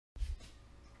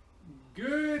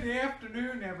Good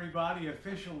afternoon, everybody.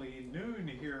 Officially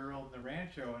noon here on the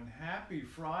Rancho, and happy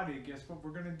Friday. Guess what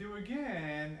we're going to do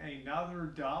again? Another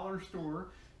dollar store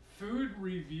food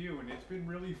review, and it's been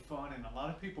really fun, and a lot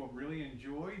of people really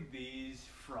enjoyed these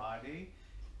Friday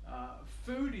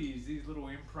foodies, these little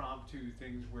impromptu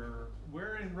things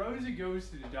wherein Rosie goes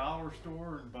to the dollar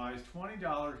store and buys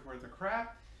 $20 worth of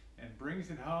crap and brings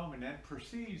it home and then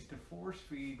proceeds to force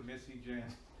feed Missy Jenn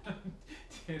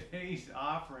today's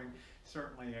offering,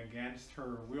 certainly against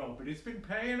her will, but it's been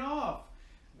paying off.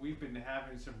 We've been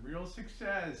having some real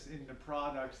success in the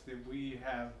products that we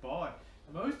have bought,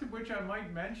 most of which I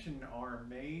might mention are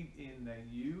made in the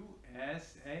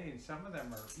USA, and some of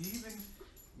them are even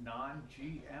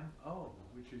non-GMO,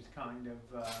 which is kind of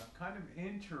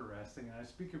interesting. And I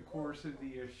speak, of course, of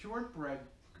the shortbread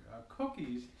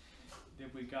cookies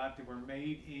that we got that were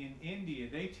made in India.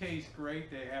 They taste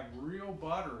great. They have real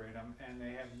butter in them, and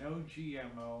they have no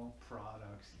GMO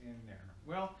products in there.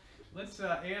 Well, let's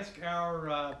ask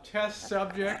our test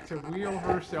subject to wheel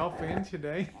herself in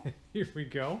today. Here we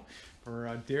go.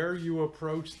 For Dare You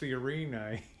Approach the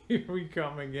Arena. Here we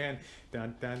come again.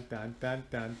 Dun dun dun dun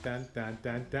dun dun dun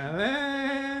dun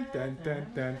dun dun dun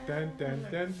dun dun dun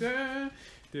dun dun.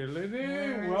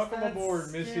 Welcome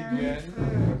aboard, Missy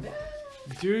Jenn.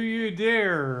 Do you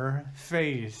dare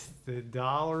face the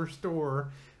dollar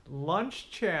store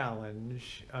lunch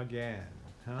challenge again?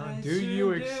 Huh? Do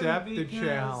you accept the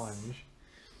challenge?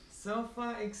 So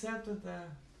far, accepted the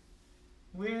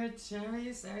weird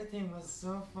cherries, everything was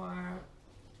so far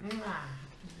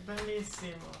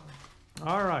bellissimo.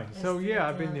 All right, so yeah,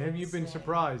 have you been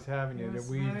surprised, haven't you, that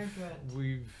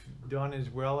we've done as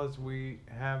well as we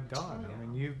have done? I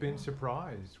mean, you've been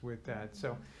surprised with that.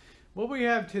 So what we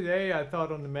have today, I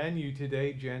thought on the menu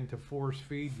today, Jen, to force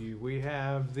feed you, we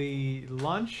have the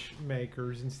lunch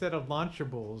makers. Instead of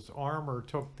Lunchables, Armour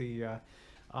took the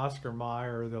Oscar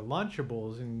Mayer, the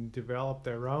Lunchables, and developed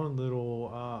their own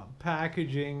little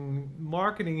packaging,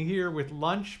 marketing here with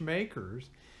lunch makers.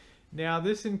 Now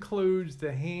this includes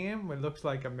the ham, it looks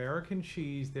like American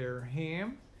cheese there,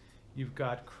 ham. You've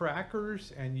got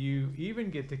crackers, and you even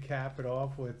get to cap it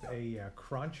off with a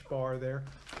crunch bar there.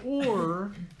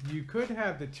 Or you could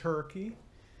have the turkey,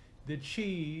 the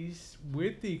cheese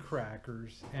with the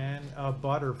crackers, and a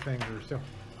Butterfinger. So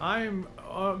I'm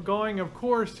going, of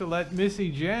course, to let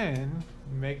Missy Jenn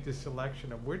make the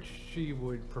selection of which she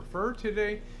would prefer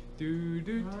today. Do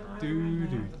do do do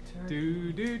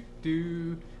do do do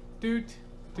do do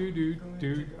do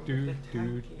do do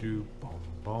do do.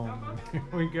 Boom. Here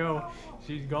we go.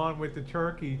 She's gone with the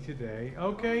turkey today.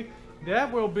 Okay,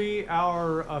 that will be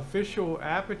our official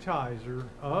appetizer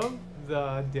of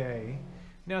the day.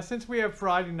 Now, since we have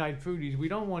Friday night foodies, we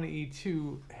don't want to eat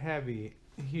too heavy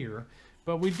here,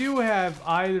 but we do have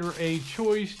either a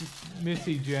choice,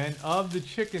 Missy Jenn, of the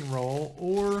chicken roll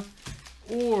or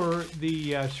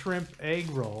the shrimp egg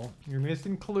roll. And this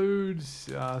includes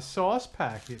sauce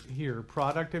packet here,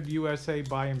 product of USA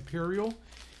by Imperial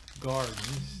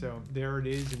Gardens. So there it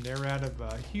is, and they're out of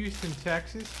Houston,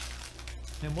 Texas,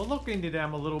 and we'll look into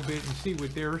them a little bit and see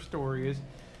what their story is.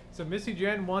 So Missy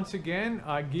Jenn, once again,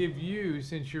 I give you,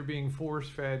 since you're being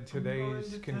force-fed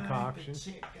today's concoction.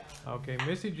 Okay,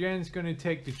 Missy Jenn's going to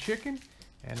take the chicken,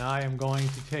 and I am going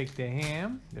to take the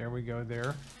ham. There we go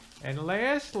there. And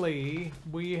lastly,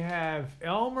 we have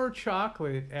Elmer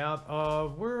chocolate out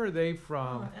of, where are they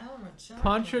from? Oh, Elmer chocolate.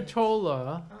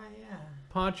 Ponchatoula. Oh, yeah.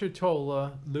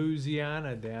 Ponchatoula,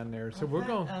 Louisiana, down there. So we're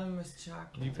going. Elmer's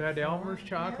chocolate. You've had Elmer's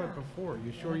chocolate before.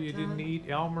 You sure you didn't eat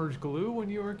Elmer's glue when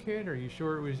you were a kid? Are you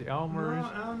sure it was Elmer's?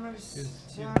 No,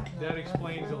 Elmer's chocolate. That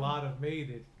explains a lot of me.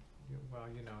 That, well,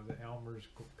 you know, the Elmer's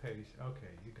paste.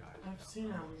 Okay, you got it. I've seen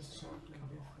Elmer's chocolate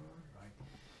before. Right.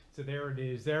 So there it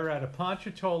is. They're out of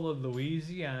Ponchatoula,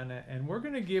 Louisiana, and we're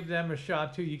going to give them a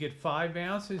shot too. You get 5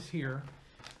 ounces here,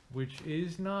 which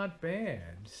is not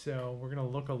bad. So we're going to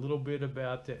look a little bit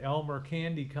about the Elmer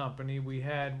Candy Company. We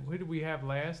had, who did we have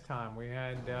last time? We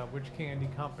had, which candy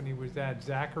company was that?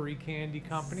 Zachary Candy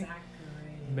Company. Zachary.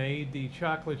 Made the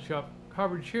chocolate chip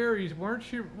covered cherries,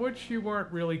 which you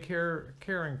weren't really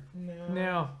caring. No.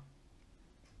 Now,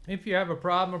 if you have a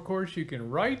problem, of course, you can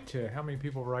write to, how many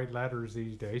people write letters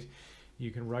these days?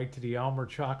 You can write to the Elmer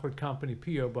Chocolate Company,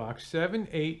 P.O. Box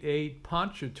 788,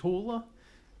 Ponchatoula,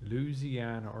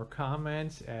 Louisiana, or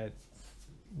comments at,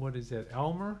 what is it,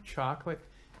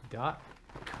 elmerchocolate.com.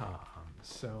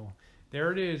 So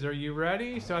there it is. Are you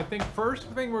ready? So I think first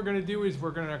thing we're going to do is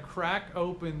we're going to crack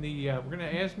open the, we're going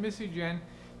to ask Missy Jenn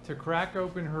to crack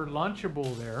open her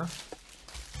Lunchable there.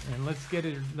 And let's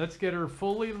get her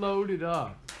fully loaded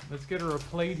up. Let's get her a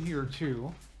plate here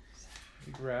too.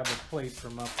 You grab a plate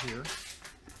from up here.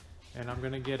 And I'm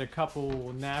going to get a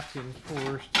couple napkins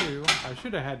for us too. I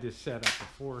should have had this set up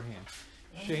beforehand.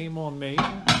 Shame on me.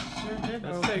 Sure did.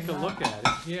 Let's take a look at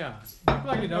it. Yeah. Looked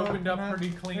like it opened up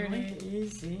pretty cleanly. Pretty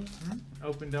easy.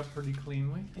 Opened up pretty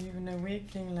cleanly. Even a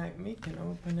weakling like me can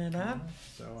open it up.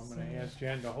 So I'm going to ask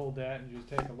Jen to hold that and just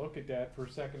take a look at that for a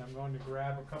second. I'm going to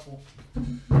grab a couple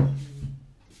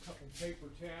paper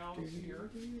towels here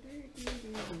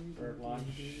for lunch.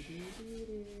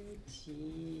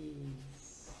 Cheese.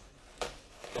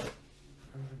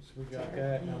 So we got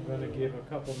that, and I'm going to give a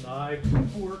couple knives and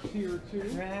forks here too.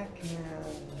 Crackers.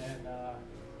 And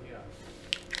yeah.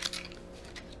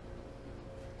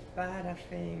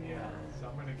 Butterfinger. Yeah. So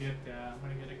I'm going to get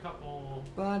a couple.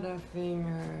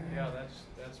 Butterfinger. Yeah,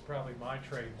 that's probably my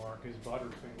trademark is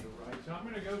Butterfinger, right? So I'm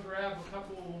going to go grab a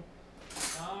couple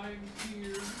knives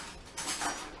here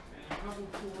and a couple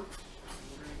forks.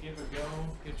 We're going to give a go,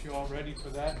 get you all ready for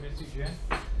that, Missy Jen.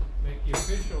 Make you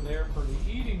official there for the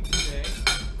eating today.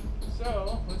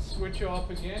 So let's switch off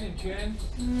again. And Jen,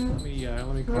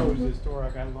 let me close this door.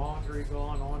 I got laundry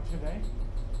going on today.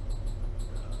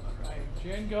 All right,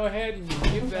 Jen, go ahead and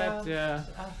give that. I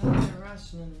thought the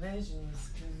Russian invasion was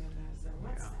coming. I was like,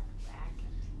 what's that racket?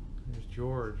 There's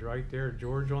George right there.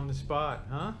 George on the spot,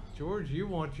 huh? George, you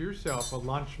want yourself a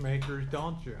lunch makers,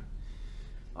 don't you?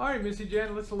 All right, Missy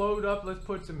Jen, let's load up. Let's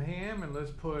put some ham and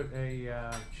let's put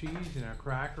a cheese and a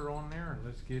cracker on there, and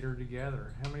let's get her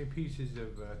together. How many pieces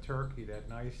of turkey? That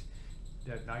nice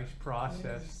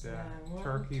processed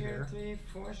turkey there. 1, 2, 3,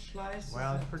 4 slices.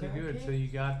 Wow, that's pretty good. So you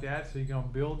got that. So you're gonna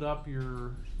build up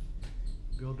your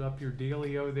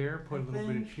dealio there. Put a little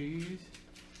bit of cheese.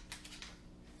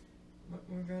 What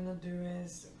we're gonna do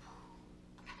is.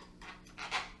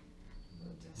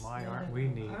 My, aren't we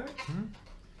neat? Hmm?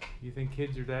 You think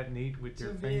kids are that neat with their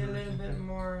fingers? To be a little bit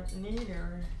more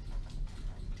neater.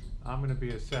 I'm going to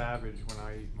be a savage when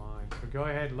I eat mine. So go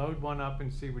ahead, load one up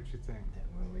and see what you think. That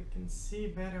way we can see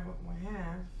better what we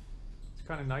have. It's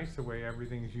kind of nice the way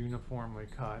everything's uniformly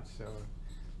cut. So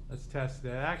let's test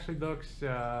that. It actually looks,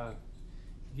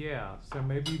 yeah. So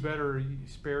maybe you better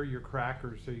spare your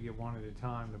crackers so you get one at a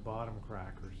time, the bottom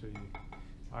crackers. So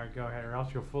all right, go ahead, or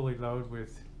else you'll fully load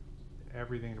with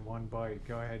everything in one bite.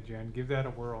 Go ahead, Jen. Give that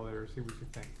a whirl there. See what you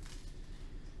think.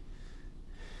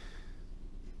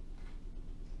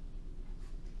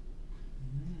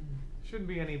 Shouldn't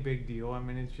be any big deal. I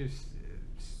mean, it's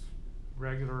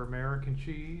regular American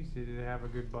cheese. Did it have a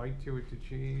good bite to it, the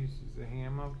cheese? Is the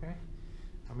ham okay?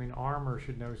 I mean, Armour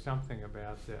should know something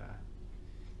about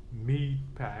meat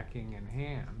packing and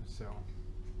ham, so.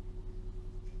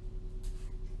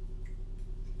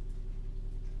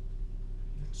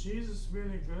 Cheese is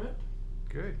really good.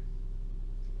 Good.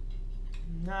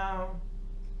 Now,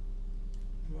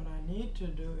 what I need to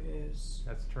do is...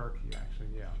 That's turkey, actually,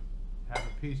 yeah. Have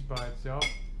a piece by itself.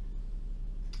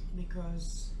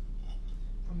 Because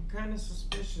I'm kind of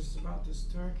suspicious about this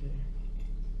turkey.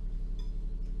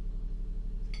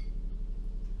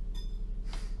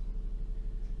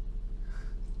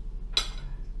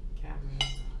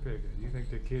 Cameras. Big. You think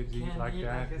the kids eat like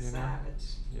that? Like a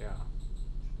savage. Yeah.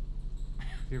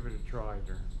 Give it a try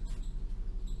there.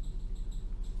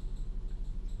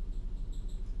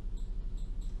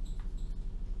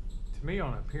 To me,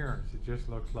 on appearance, it just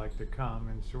looks like the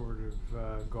common sort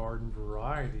of garden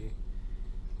variety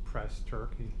pressed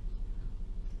turkey.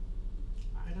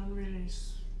 I don't really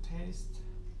taste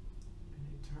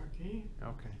any turkey.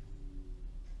 Okay.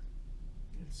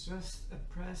 It's just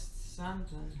a pressed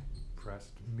something.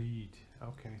 Pressed meat.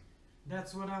 Okay.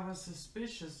 That's what I was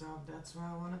suspicious of. That's why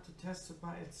I wanted to test it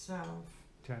by itself.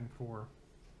 10-4.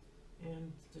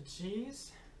 And the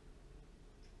cheese.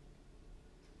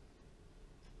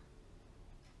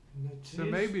 So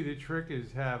maybe the trick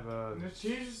is have a... The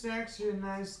cheese is actually a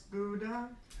nice Gouda.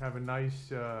 Have a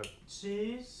nice...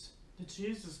 cheese. The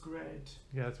cheese is great.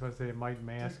 Yeah, that's what I say. It might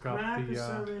mask the up the... crackers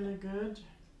are really good.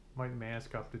 Might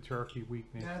mask up the turkey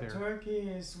weakness that there. Turkey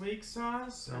is weak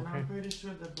sauce, and Okay. I'm pretty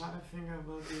sure the Butterfinger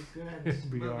will be good. It'll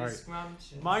be all right.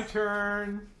 Scrumptious. My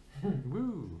turn.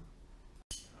 Woo.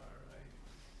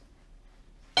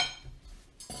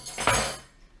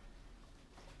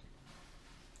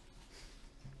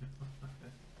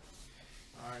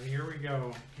 All right, here we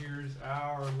go. Here's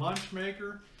our lunch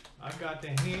maker. I've got the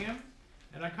ham,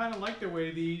 and I kind of like the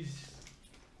way these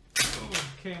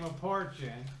came apart,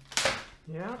 Jen.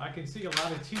 Yeah. I can see a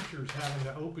lot of teachers having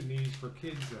to open these for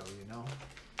kids, though, you know.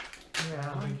 I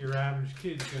don't think your average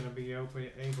kid's going to be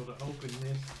able to open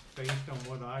this based on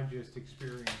what I just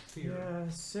experienced here. Yeah,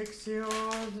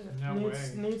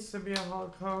 6-year-old needs to be a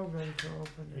Hulk Hogan to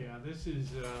open it. Yeah, this is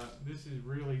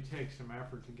really takes some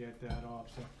effort to get that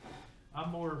off. So I'm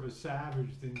more of a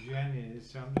savage than Jen is,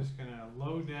 so I'm just gonna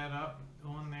load that up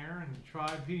on there and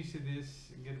try a piece of this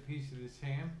and get a piece of this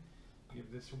ham.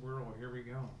 Give this a whirl. Here we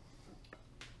go.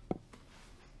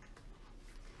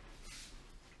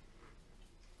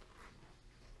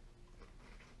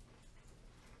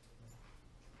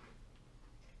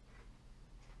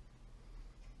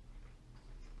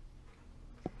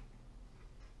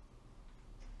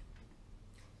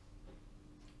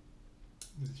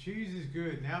 The cheese is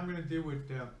good. Now I'm going to do it.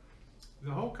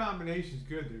 The whole combination is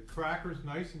good. The cracker's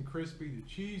nice and crispy. The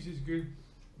cheese is good.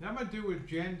 Now I'm going to do what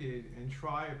Jen did and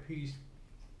try a piece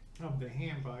of the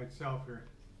ham by itself here.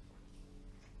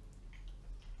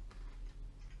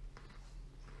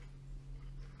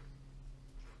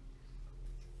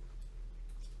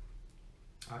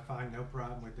 I find no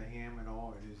problem with the ham at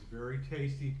all. It is very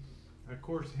tasty. Of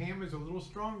course, ham is a little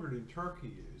stronger than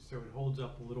turkey is, so it holds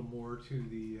up a little more to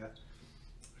the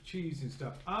cheese and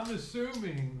stuff. I'm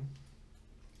assuming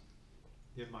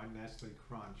that my Nestle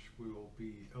Crunch will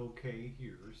be okay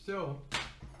here. So,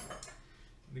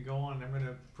 to go on, I'm going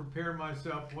to prepare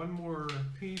myself one more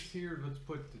piece here. Let's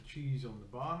put the cheese on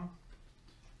the bottom.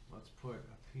 Let's put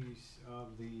a piece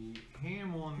of the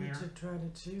ham on there. Did you try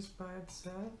the cheese by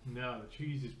itself? No, the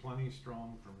cheese is plenty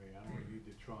strong for me. I don't need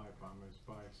to try it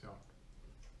by itself.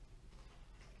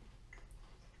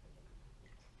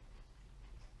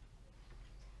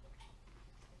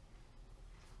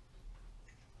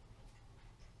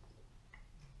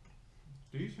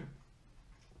 Decent.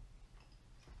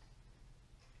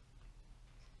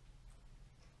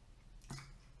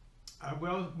 I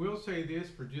will say this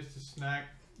for just a snack.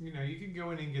 You know, you can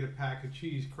go in and get a pack of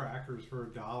cheese crackers for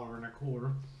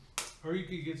 $1.25, or you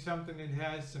could get something that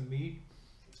has some meat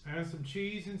and some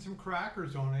cheese and some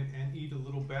crackers on it, and eat a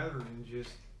little better than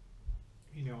just,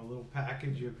 you know, a little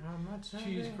package of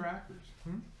cheese crackers.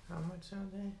 How much are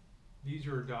they? These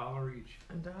are $1 each.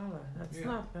 $1. That's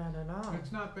not bad at all.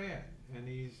 It's not bad. And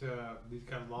these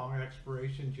got a long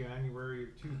expiration, January of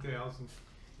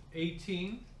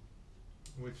 2018,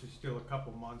 which is still a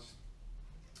couple months.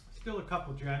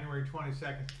 January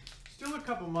 22nd. Still a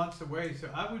couple months away. So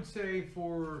I would say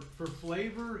for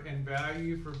flavor and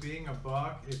value, for being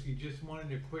 $1, if you just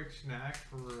wanted a quick snack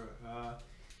for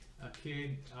a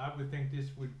kid, I would think this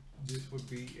would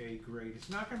be a great. It's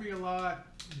not going to be a lot,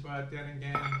 but then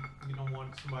again, you don't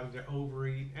want somebody to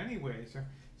overeat anyway. So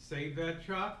save that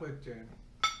chocolate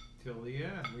till the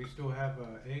end. We still have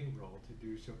an egg roll to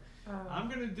do. So I'm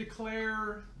going to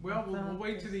declare. Well, we'll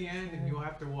wait to the end, and you'll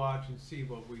have to watch and see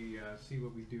what we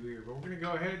do here. But we're going to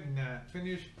go ahead and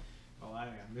finish. Well,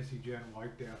 Missy Jen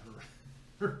wiped out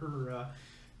her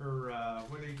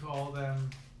what do you call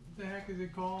them? What the heck is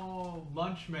it called?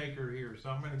 Lunch maker here. So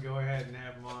I'm going to go ahead and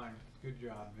have mine. Good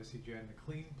job, Missy Jen. The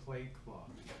clean plate cloth.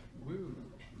 Woo.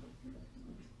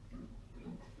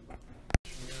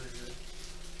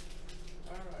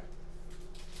 All right.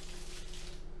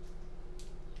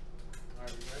 All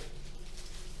right, we ready?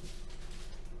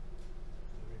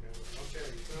 Okay,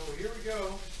 so here we go.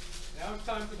 Now it's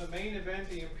time for the main event,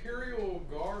 the Imperial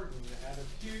Garden out of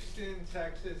Houston,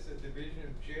 Texas, a division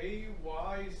of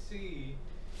JYC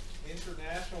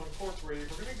International Incorporated.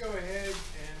 We're going to go ahead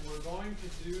and we're going to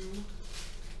do,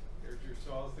 there's your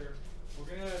sauce there. We're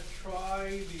going to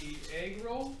try the egg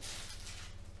roll.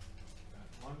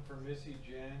 Got one for Missy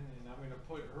Jen, and I'm going to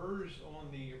put hers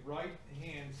on the right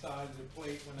hand side of the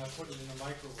plate when I put it in the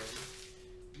microwave.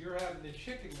 You're having the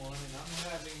chicken one, and I'm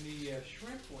having the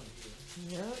shrimp one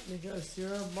here. Yeah, because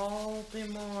you're a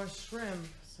Baltimore shrimp,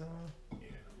 so. Yeah, I'm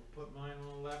going to put mine on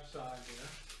the left side here.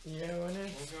 Yeah, when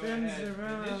it spins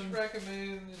around. And this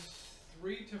recommends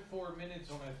 3 to 4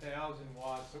 minutes on 1,000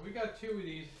 watts. So we got 2 of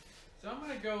these. So I'm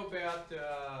going to go about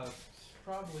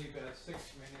probably about 6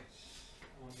 minutes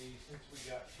on these since we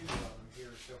got 2 of them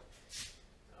here. So,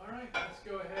 all right, let's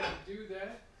go ahead and do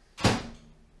that.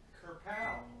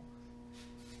 Kerpow.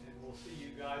 And we'll see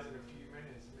you guys in a few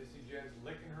minutes. Missy Jen's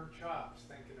licking her chops,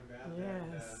 thinking about that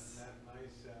nice,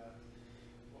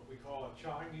 what we call a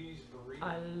Chinese burrito.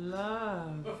 I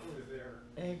love over there.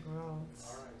 Egg rolls.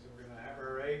 All right, so we're gonna have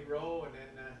our egg roll, and then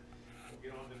we'll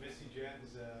get on to Missy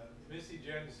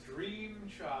Jen's dream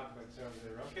chocolates over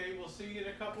there. Okay, we'll see you in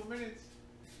a couple minutes.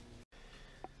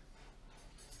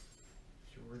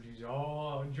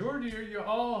 Georgie, are you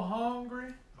all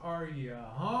hungry? Are you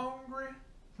hungry?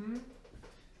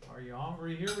 Are you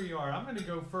hungry? Here we are. I'm going to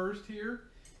go first here,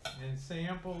 and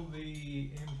sample the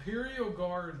Imperial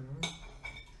Garden.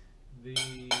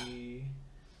 This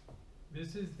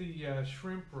is the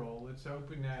shrimp roll. Let's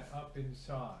open that up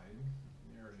inside.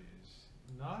 There it is.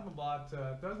 Not a lot,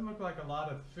 doesn't look like a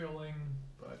lot of filling,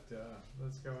 but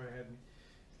let's go ahead. And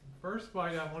first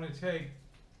bite I want to take,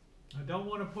 I don't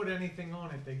want to put anything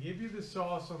on it. They give you the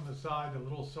sauce on the side, the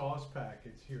little sauce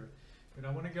packets here. But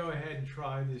I want to go ahead and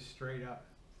try this straight up.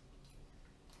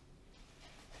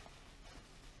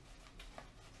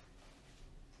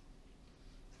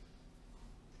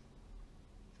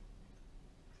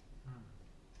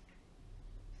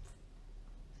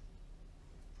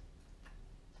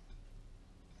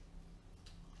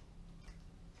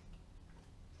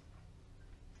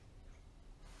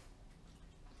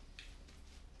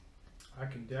 I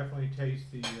can definitely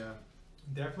taste the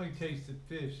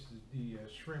fish, the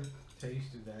shrimp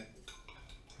taste of that.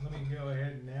 Let me go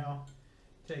ahead and now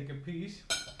take a piece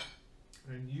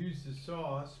and use the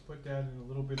sauce. Put that in a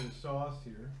little bit of sauce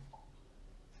here.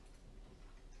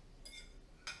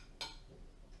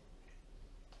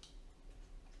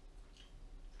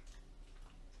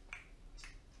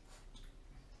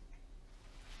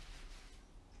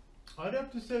 I'd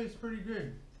have to say it's pretty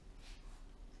good.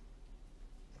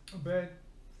 But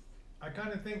I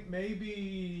kind of think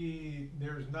maybe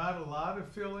there's not a lot of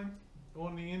filling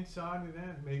on the inside of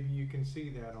that. Maybe you can see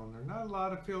that on there. Not a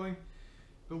lot of filling,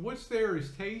 but what's there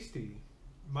is tasty.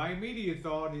 My immediate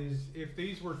thought is if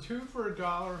these were 2 for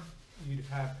 $1, you'd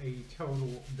have a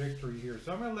total victory here.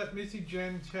 So I'm going to let Missy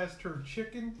Jenn test her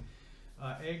chicken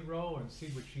egg roll and see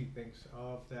what she thinks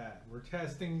of that. We're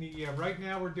testing the, right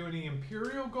now we're doing the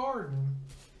Imperial Garden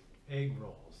egg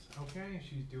rolls. Okay,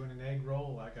 she's doing an egg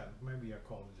roll. Maybe I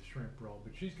call it a shrimp roll,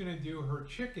 but she's gonna do her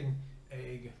chicken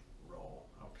egg roll.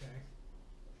 Okay.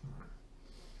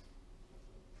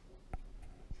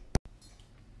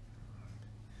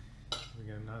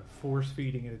 We're gonna force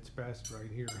feeding at its best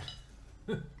right here.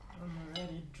 I'm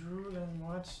already drooling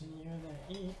watching you to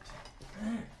eat.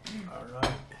 All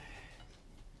right.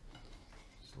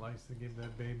 Slice to give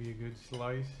that baby a good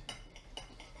slice.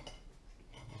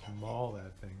 Just maul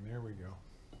that thing. There we go.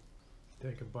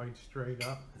 Take a bite straight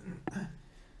up.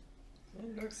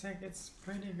 It looks like it's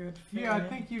pretty good filling. Yeah, I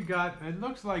think it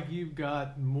looks like you've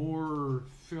got more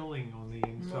filling on the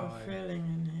inside. More filling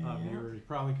in here, of yours.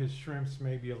 Probably because shrimp's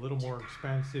maybe a little more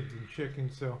expensive than chicken.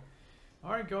 So,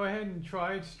 all right, go ahead and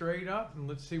try it straight up and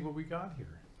let's see what we got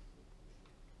here.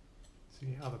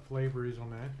 See how the flavor is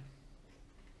on that.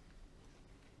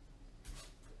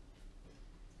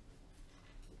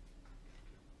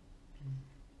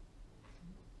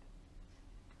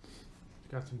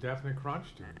 Got some definite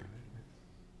crunch to it.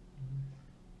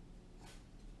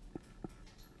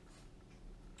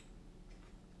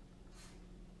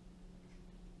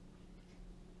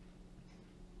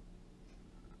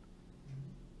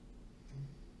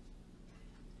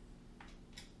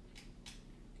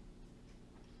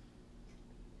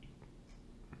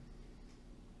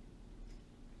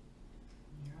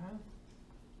 Yeah,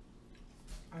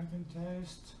 I can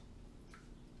taste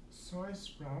soy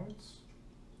sprouts.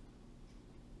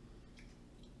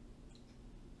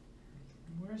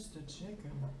 Where's the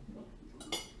chicken?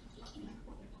 Let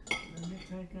me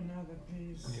take another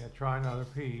piece. Yeah, try another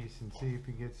piece and see if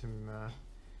you get some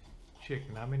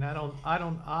chicken. I mean, I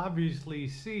don't obviously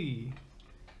see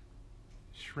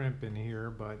shrimp in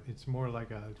here, but it's more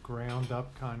like a ground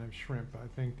up kind of shrimp, I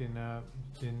think,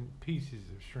 than pieces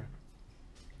of shrimp.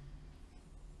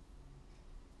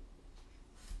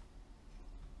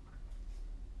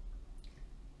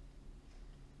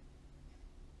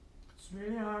 It's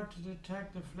really hard to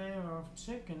detect the flavor of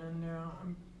chicken in there.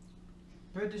 I'm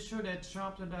pretty sure they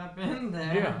chopped it up in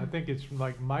there. Yeah, I think it's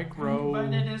like micro.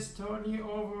 But it is totally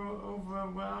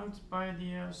overwhelmed by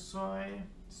the soy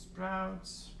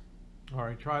sprouts. All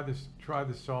right, try this. Try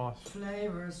the sauce.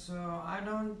 Flavor. So I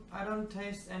don't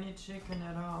taste any chicken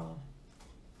at all.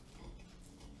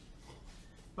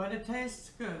 But it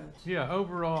tastes good. Yeah,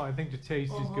 overall, I think the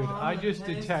taste is good. I just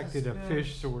detected a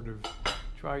fish sort of.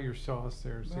 Try your sauce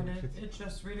there. But it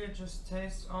just really just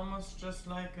tastes almost just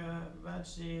like a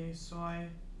veggie soy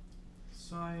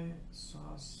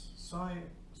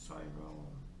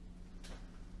roll.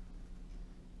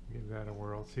 Give that a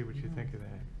whirl. See what you think of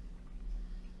that.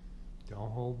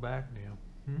 Don't hold back now.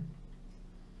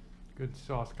 Good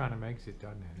sauce kind of makes it,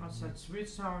 doesn't it? What's that? Sweet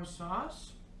sour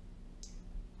sauce.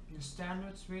 The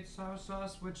standard sweet sour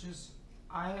sauce, which is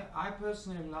I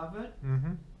personally love it.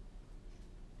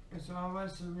 It's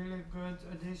always a really good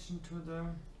addition to the.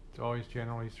 It's always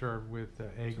generally served with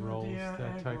egg rolls,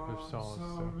 that type of sauce.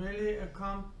 So really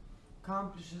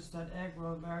accomplishes that egg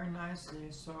roll very nicely.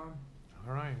 So.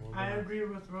 All right. I agree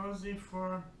with Rosie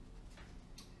for.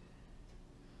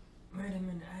 Wait a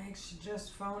minute, I actually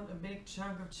just found a big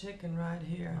chunk of chicken right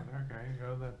here. Okay,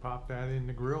 go pop that in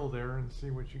the grill there and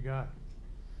see what you got.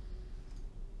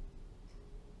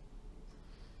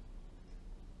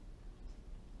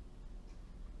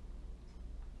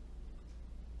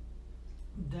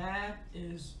 That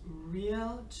is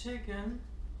real chicken.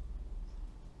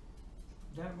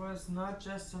 That was not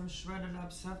just some shredded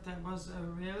up stuff, that was a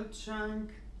real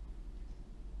chunk.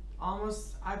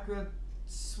 Almost, I could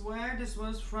swear this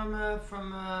was from a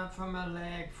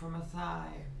leg, from a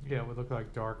thigh. Yeah, it would look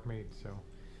like dark meat, so.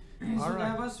 So All right.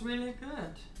 that was really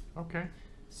good. Okay.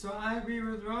 So I agree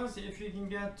with Rosie, if you can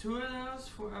get 2 of those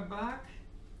for $1,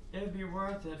 it'd be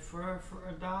worth it. For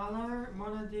 $1,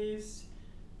 one of these,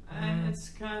 it's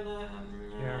kind of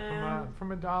yeah,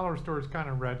 from a dollar store, it's kind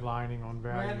of redlining on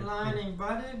value. redlining,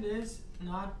 but it is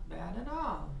not bad at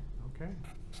all. Okay.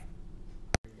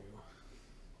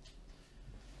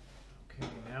 Okay,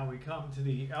 now we come to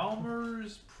the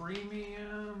Elmer's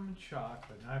Premium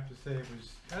Chocolate. And I have to say,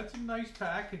 that's a nice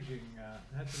packaging.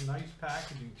 That's a nice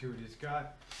packaging to it. It's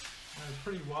got, it's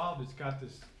pretty wild. It's got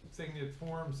this thing that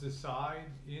forms the side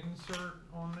insert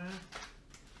on that.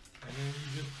 And then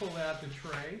you just pull out the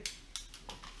tray.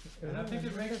 And I think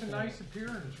it makes a nice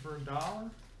appearance for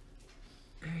 $1.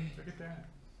 Look at that.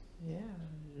 Yeah.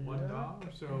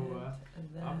 $1. So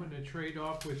I'm going to trade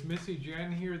off with Missy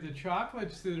Jenn here. The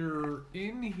chocolates that are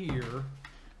in here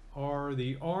are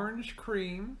the orange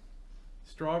cream,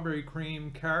 strawberry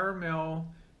cream, caramel,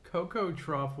 cocoa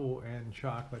truffle, and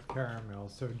chocolate caramel.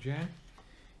 So Jen,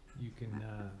 you can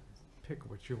pick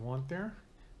what you want there.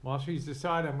 While she's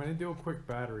deciding, I'm going to do a quick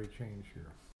battery change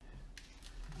here.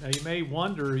 Now you may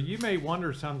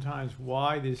wonder sometimes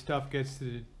why this stuff gets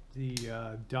to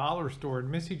the dollar store. And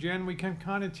Missy Jenn, we can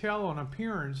kind of tell on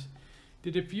appearance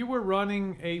that if you were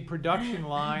running a production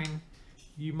line,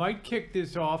 you might kick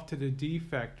this off to the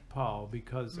defect pile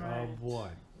because of what?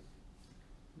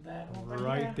 That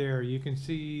right there. You can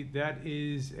see that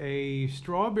is a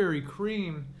strawberry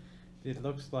cream. It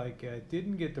looks like it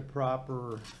didn't get the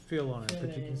proper fill on it,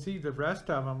 but you can see the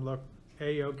rest of them look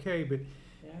a-okay. But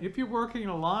if you're working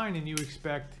a line and you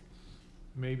expect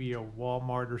maybe a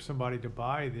Walmart or somebody to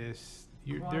buy this,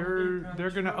 they're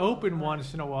going to open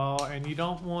once in a while, and you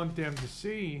don't want them to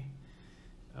see.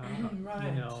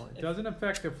 You know, it doesn't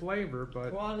affect the flavor,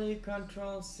 but quality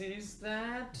control sees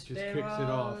that, just kicks it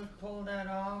off. Pull that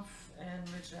off and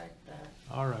reject that.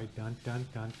 All right, dun dun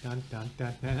dun dun dun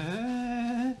dun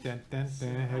dun dun dun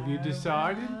dun. Have you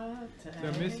decided?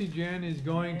 So Missy Jenn is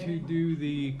going to do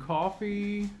the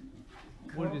coffee.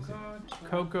 What is it?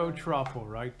 Cocoa truffle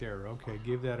right there. Okay,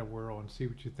 give that a whirl and see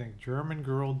what you think. German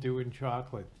girl doing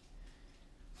chocolate.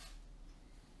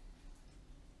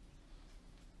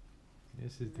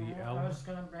 This is the I was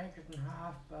gonna break it in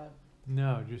half, but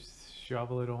no, just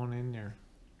shovel it on in there.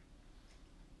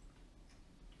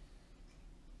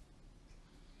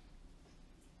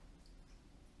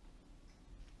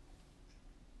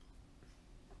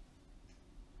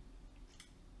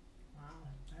 wow,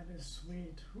 that is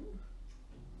sweet. Whew.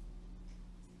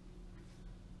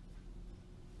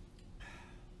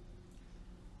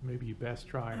 Maybe you best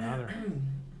try another.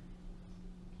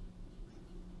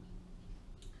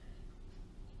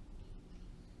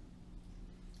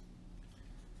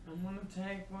 I'm gonna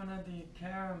take one of the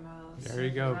caramels. There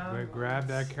you go. Grab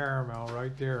that caramel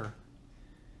right there.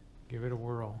 Give it a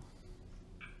whirl.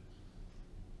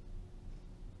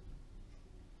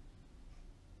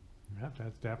 Yep,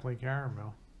 that's definitely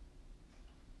caramel.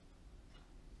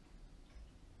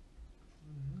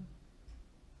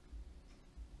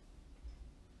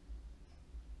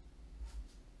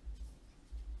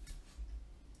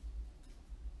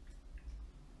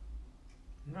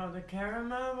 No, the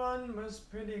caramel one was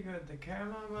pretty good. The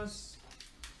caramel was.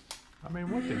 I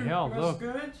mean, what the hell? Was Look.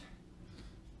 good.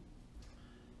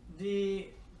 The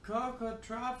cocoa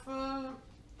truffle,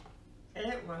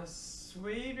 it was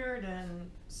sweeter than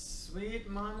sweet.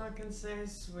 Mama can say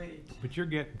sweet. But you're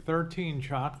getting 13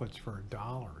 chocolates for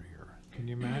 $1 here. Can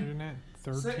you imagine it?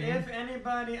 13. So if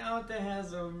anybody out there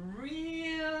has a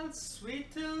real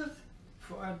sweet tooth,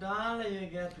 for $1 you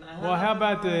get. Well, how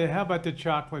about the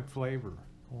chocolate flavor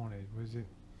on it? Was it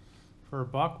for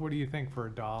 $1? What do you think for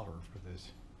 $1 for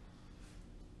this?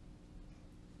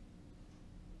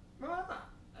 Well,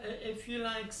 if you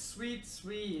like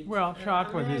sweet. Well,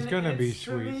 chocolate is gonna be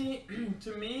sweet.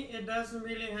 To me, it doesn't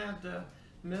really have the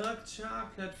milk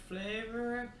chocolate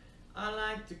flavor. I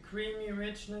like the creamy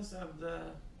richness of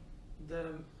the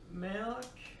milk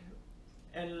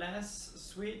and less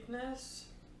sweetness.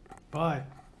 But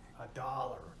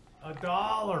 $1.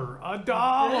 $1.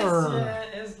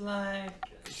 $1. This is like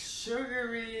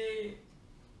sugary.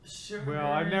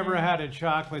 Well, I've never had a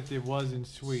chocolate that wasn't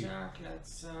sweet. Chocolate.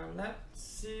 So let's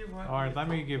see what. All right, let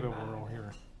me give it a whirl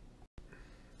here.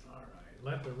 All right,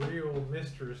 let the real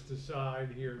mistress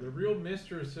decide here. The real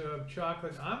mistress of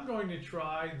chocolate. I'm going to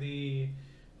try the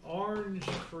orange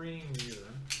cream here.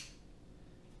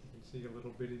 You can see a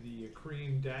little bit of the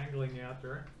cream dangling out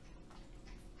there.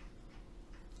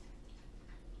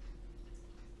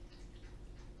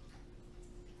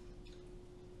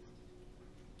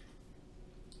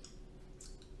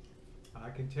 I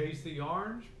can taste the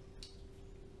orange.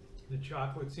 The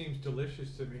chocolate seems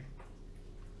delicious to me.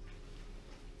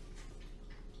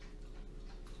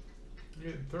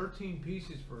 You get 13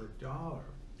 pieces for $1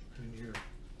 in here.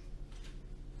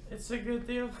 It's a good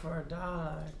deal for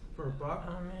 $1. For $1?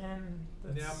 I mean,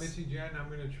 now, Missy Jen, I'm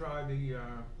going to try the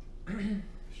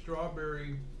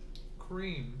strawberry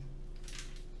cream.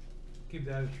 Give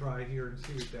that a try here and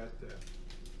see what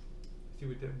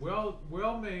that.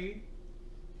 Well made,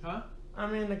 huh? I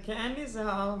mean, the candies are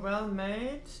all well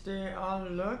made. They all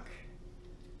look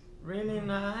really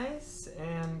nice,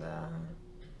 and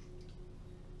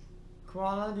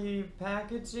quality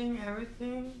packaging,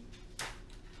 everything.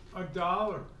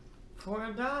 $1. For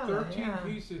 $1. 13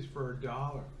 pieces for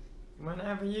 $1.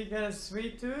 Whenever you get a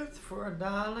sweet tooth for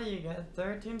 $1, you get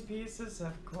 13 pieces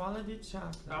of quality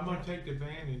chocolate. I'm gonna take the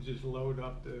van and just load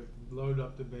up the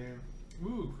van.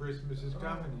 Ooh, Christmas is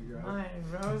coming, you guys. My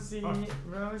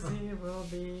Rosie will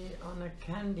be on a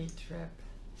candy trip.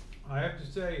 I have to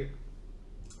say,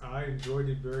 I enjoyed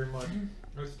it very much.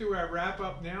 Let's do our wrap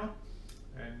up now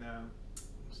and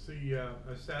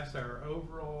assess our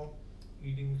overall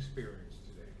eating experience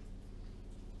today.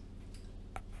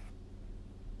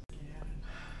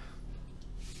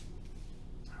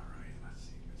 All right, let's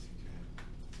see, Missy Jen.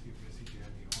 Let's give Missy Jen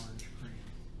the orange cream.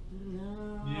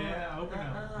 No. Yeah, open up.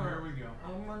 Here we go.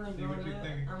 I'm gonna see what you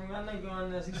think. I'm gonna go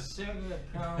on this sugar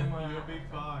coma. You'll be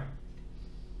fine.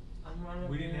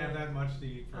 We didn't have that much to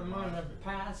eat for I'm gonna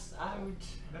pass out.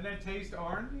 Doesn't that taste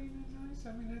orangey and nice?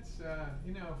 I mean, that's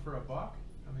for $1.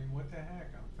 I mean, what the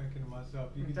heck? I'm thinking to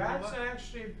myself, you could That's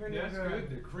actually pretty good. That's good.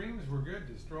 The creams were good.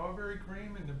 The strawberry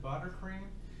cream and the buttercream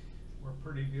were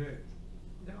pretty good.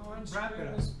 The orange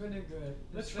cream is pretty good.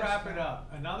 Let's wrap it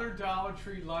up. Another Dollar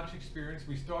Tree lunch experience.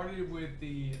 We started with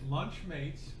the lunch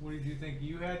mates. What did you think?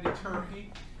 You had the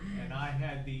turkey, and I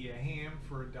had the ham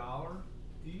for $1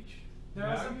 each.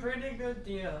 That was a pretty good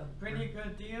deal. Pretty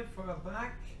good deal for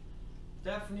 $1.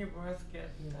 Definitely worth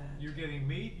getting that. You're getting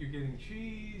meat, you're getting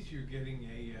cheese, you're getting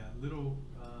a little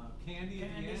candy at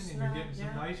the end, and you're getting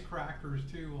some nice crackers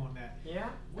too on that.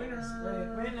 Yeah.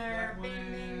 Winner! Winner!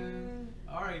 Bing, bing.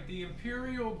 All right, the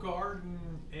Imperial Garden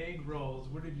egg rolls.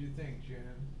 What did you think, Jen?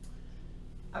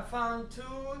 I found 2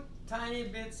 tiny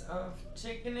bits of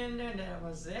chicken in there. That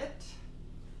was it.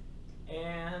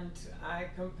 And I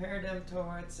compared them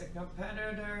towards a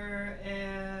competitor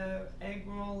egg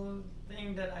roll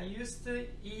thing that I used to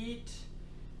eat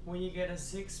when you get a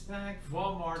 6-pack.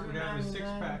 Walmart would have a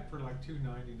 6-pack for like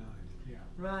 $2.99. Yeah.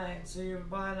 Right. So you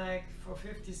buy like for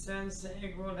 50 cents an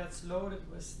egg roll that's loaded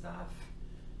with stuff.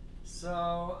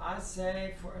 So I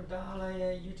say for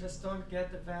 $1, you just don't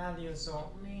get the value.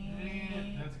 So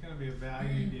that's gonna be a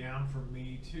value down for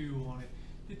me too on it.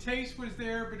 The taste was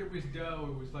there, but it was dough.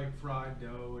 It was like fried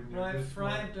dough, and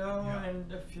fried dough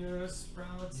and a few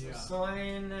sprouts of soy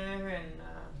in there, and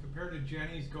compared to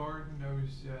Jenny's Garden,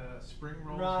 those spring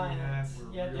rolls we had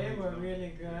were they were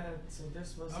really good. So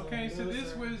this was okay. So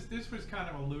this was kind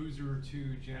of a loser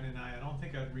to Jen and I. I don't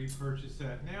think I'd repurchase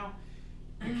that. Now,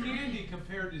 the candy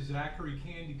compared to Zachary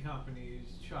Candy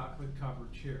Company's chocolate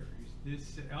covered cherries.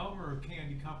 This Elmer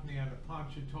Candy Company out of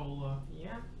Ponchatoula.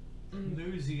 Yeah.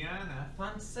 Louisiana.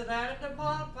 Punts it out of the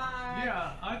ballpark.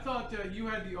 Yeah, I thought you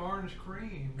had the orange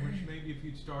cream, which maybe if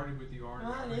you'd started with the orange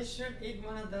cream. You should eat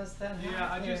one of those that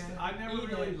I never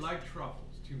really liked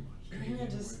truffles too much. You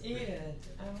just eat it.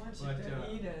 I want you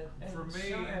to eat it and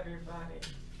show everybody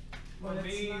what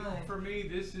it's like. For me,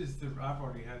 this is I've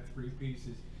already had 3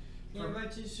 pieces. Yeah,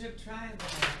 but you should try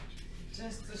that.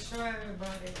 Just to show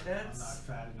everybody. I'm not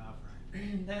fat enough,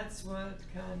 right? That's what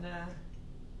kind of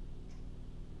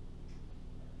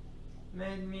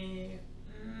made me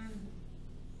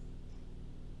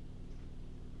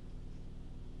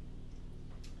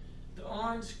the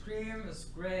orange cream is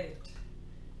great.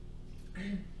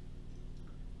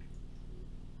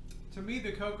 To me,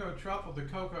 the cocoa truffle, the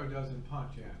cocoa doesn't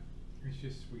punch out. It's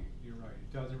just sweet. You're right.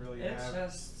 It doesn't really have. It's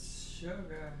just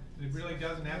sugar. It really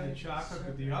doesn't have the chocolate,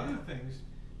 but the other things,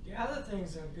 The other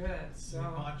things are good. So we're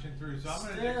punching through. So I'm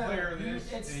going to declare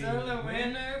this. It's still a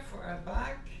winner for a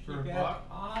buck. For you a get buck.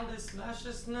 all this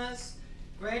lusciousness,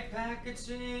 great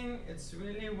packaging. It's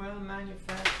really well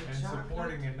manufactured And chocolate.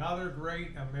 supporting another great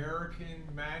American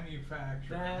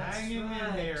manufacturer. That's Hanging right.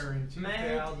 in there in 2017.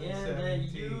 Made in the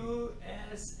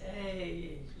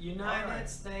USA, United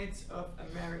States of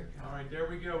America. All right, there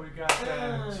we go. We got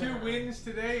 2 wins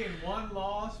today and 1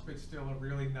 loss, but still a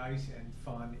really nice and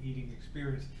fun eating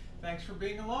experience. Thanks for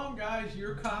being along, guys.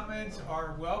 Your comments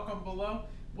are welcome below.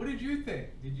 What did you think?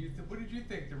 What did you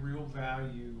think the real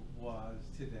value was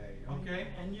today? Okay.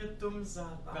 And your thumbs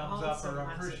up. Thumbs up are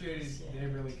appreciated. They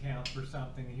really count for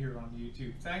something here on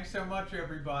YouTube. Thanks so much,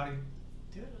 everybody.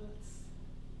 Doodles.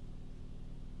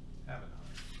 Have a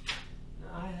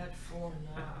nice. I had 4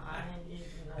 now. I ain't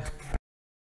eating.